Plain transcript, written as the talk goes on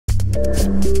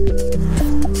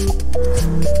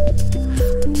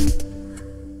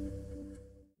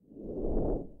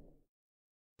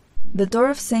The door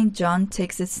of St. John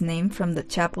takes its name from the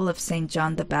chapel of St.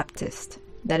 John the Baptist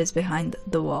that is behind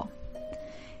the wall.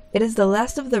 It is the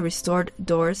last of the restored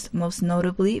doors, most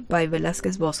notably by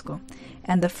Velázquez Bosco,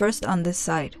 and the first on this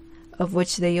side, of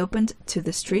which they opened to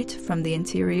the street from the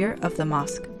interior of the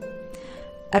mosque.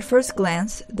 At first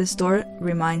glance, this door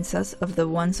reminds us of the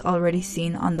ones already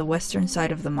seen on the western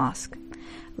side of the mosque,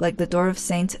 like the door of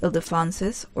Saint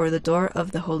Ildefonsus or the door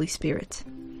of the Holy Spirit.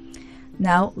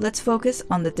 Now, let's focus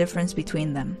on the difference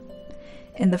between them.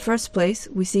 In the first place,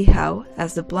 we see how,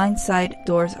 as the blind side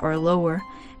doors are lower,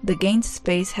 the gained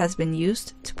space has been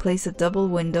used to place a double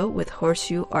window with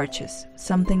horseshoe arches,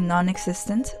 something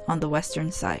non-existent on the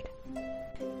western side.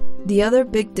 The other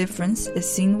big difference is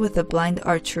seen with the blind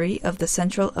archery of the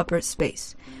central upper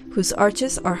space, whose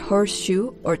arches are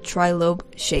horseshoe or trilobe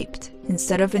shaped,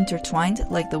 instead of intertwined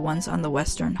like the ones on the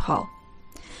western hall.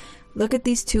 Look at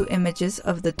these two images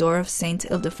of the door of Saint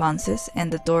Ildefonsus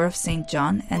and the door of St.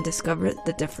 John and discover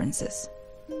the differences.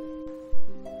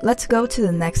 Let's go to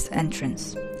the next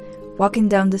entrance. Walking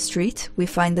down the street, we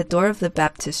find the door of the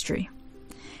Baptistery,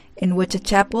 in which a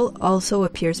chapel also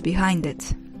appears behind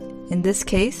it. In this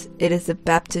case, it is the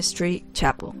Baptistery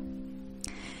Chapel.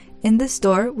 In this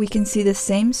door, we can see the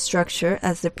same structure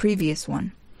as the previous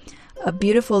one. A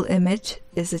beautiful image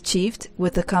is achieved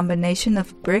with a combination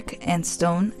of brick and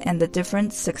stone and the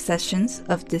different successions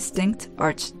of distinct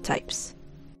arch types.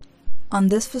 On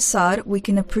this facade, we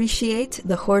can appreciate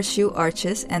the horseshoe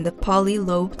arches and the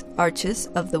poly-lobed arches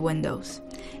of the windows,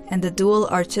 and the dual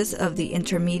arches of the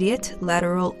intermediate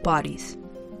lateral bodies.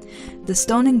 The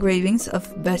stone engravings of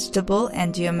vegetable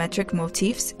and geometric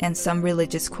motifs and some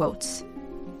religious quotes.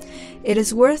 It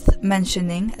is worth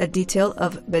mentioning a detail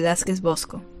of Velázquez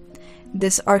Bosco,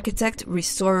 this architect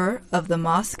restorer of the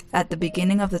mosque at the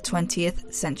beginning of the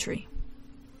 20th century.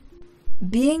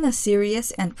 Being a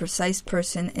serious and precise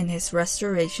person in his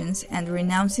restorations and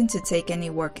renouncing to take any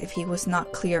work if he was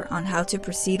not clear on how to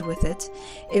proceed with it,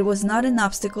 it was not an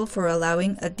obstacle for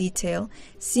allowing a detail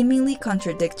seemingly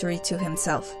contradictory to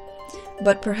himself.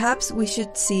 But perhaps we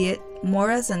should see it more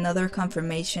as another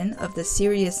confirmation of the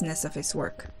seriousness of his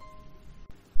work.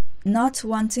 Not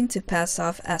wanting to pass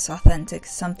off as authentic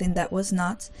something that was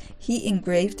not, he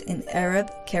engraved in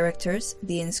Arab characters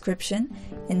the inscription,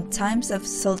 "In times of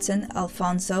Sultan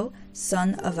Alfonso,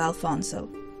 son of Alfonso."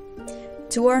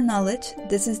 To our knowledge,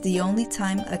 this is the only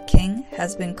time a king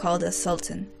has been called a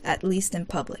sultan, at least in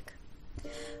public.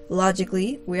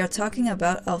 Logically, we are talking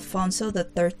about Alfonso the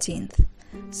 13th,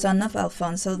 son of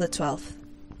Alfonso the 12th.